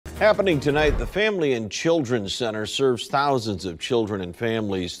Happening tonight, the Family and Children's Center serves thousands of children and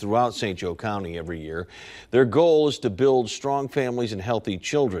families throughout St. Joe County every year. Their goal is to build strong families and healthy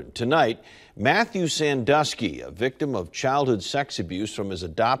children. Tonight, Matthew Sandusky, a victim of childhood sex abuse from his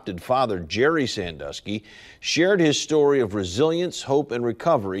adopted father, Jerry Sandusky, shared his story of resilience, hope, and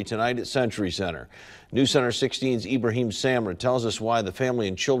recovery tonight at Century Center. News Center 16's Ibrahim Samra tells us why the Family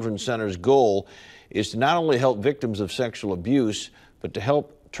and Children's Center's goal is to not only help victims of sexual abuse, but to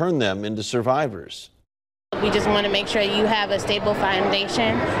help turn them into survivors. We just want to make sure you have a stable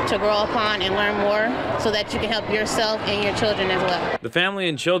foundation to grow upon and learn more so that you can help yourself and your children as well. The Family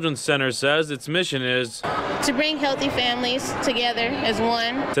and Children's Center says its mission is to bring healthy families together as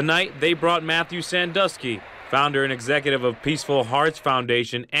one. Tonight, they brought Matthew Sandusky, founder and executive of Peaceful Hearts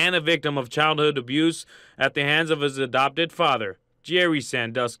Foundation and a victim of childhood abuse at the hands of his adopted father, Jerry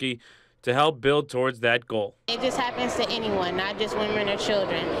Sandusky, to help build towards that goal. It just happens to anyone, not just women or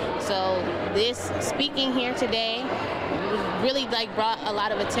children. So this speaking here today really brought a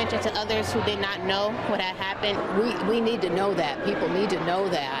lot of attention to others who did not know what had happened. We need to know that. People need to know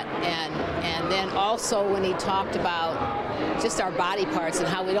that. And then also when he talked about just our body parts and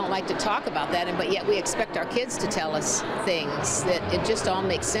how we don't like to talk about that, but yet we expect our kids to tell us things, that it just all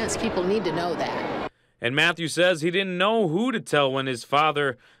makes sense. People need to know that. And Matthew says he didn't know who to tell when his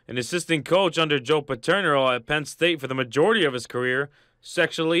father, an assistant coach under Joe Paterno at Penn State for the majority of his career,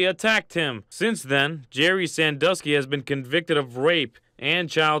 sexually attacked him. Since then, Jerry Sandusky has been convicted of rape and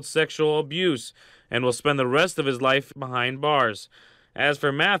child sexual abuse and will spend the rest of his life behind bars. As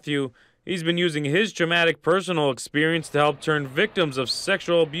for Matthew, he's been using his traumatic personal experience to help turn victims of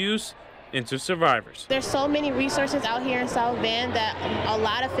sexual abuse into survivors. There's so many resources out here in South Bend that a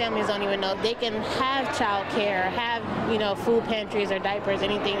lot of families don't even know. They can have child care, have food pantries or diapers,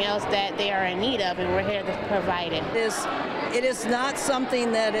 anything else that they are in need of, and we're here to provide it. It is not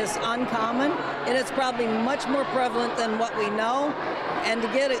something that is uncommon. It is probably much more prevalent than what we know, and to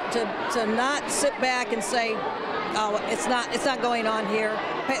get it to not sit back and say, oh, it's not going on here.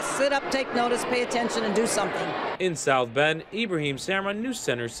 Sit up, take notice, pay attention, and do something. In South Bend, Ibrahim Samra, News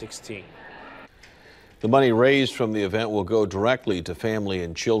Center 16. The money raised from the event will go directly to Family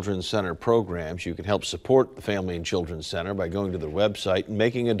and Children's Center programs. You can help support the Family and Children's Center by going to their website and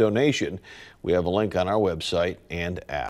making a donation. We have a link on our website and app.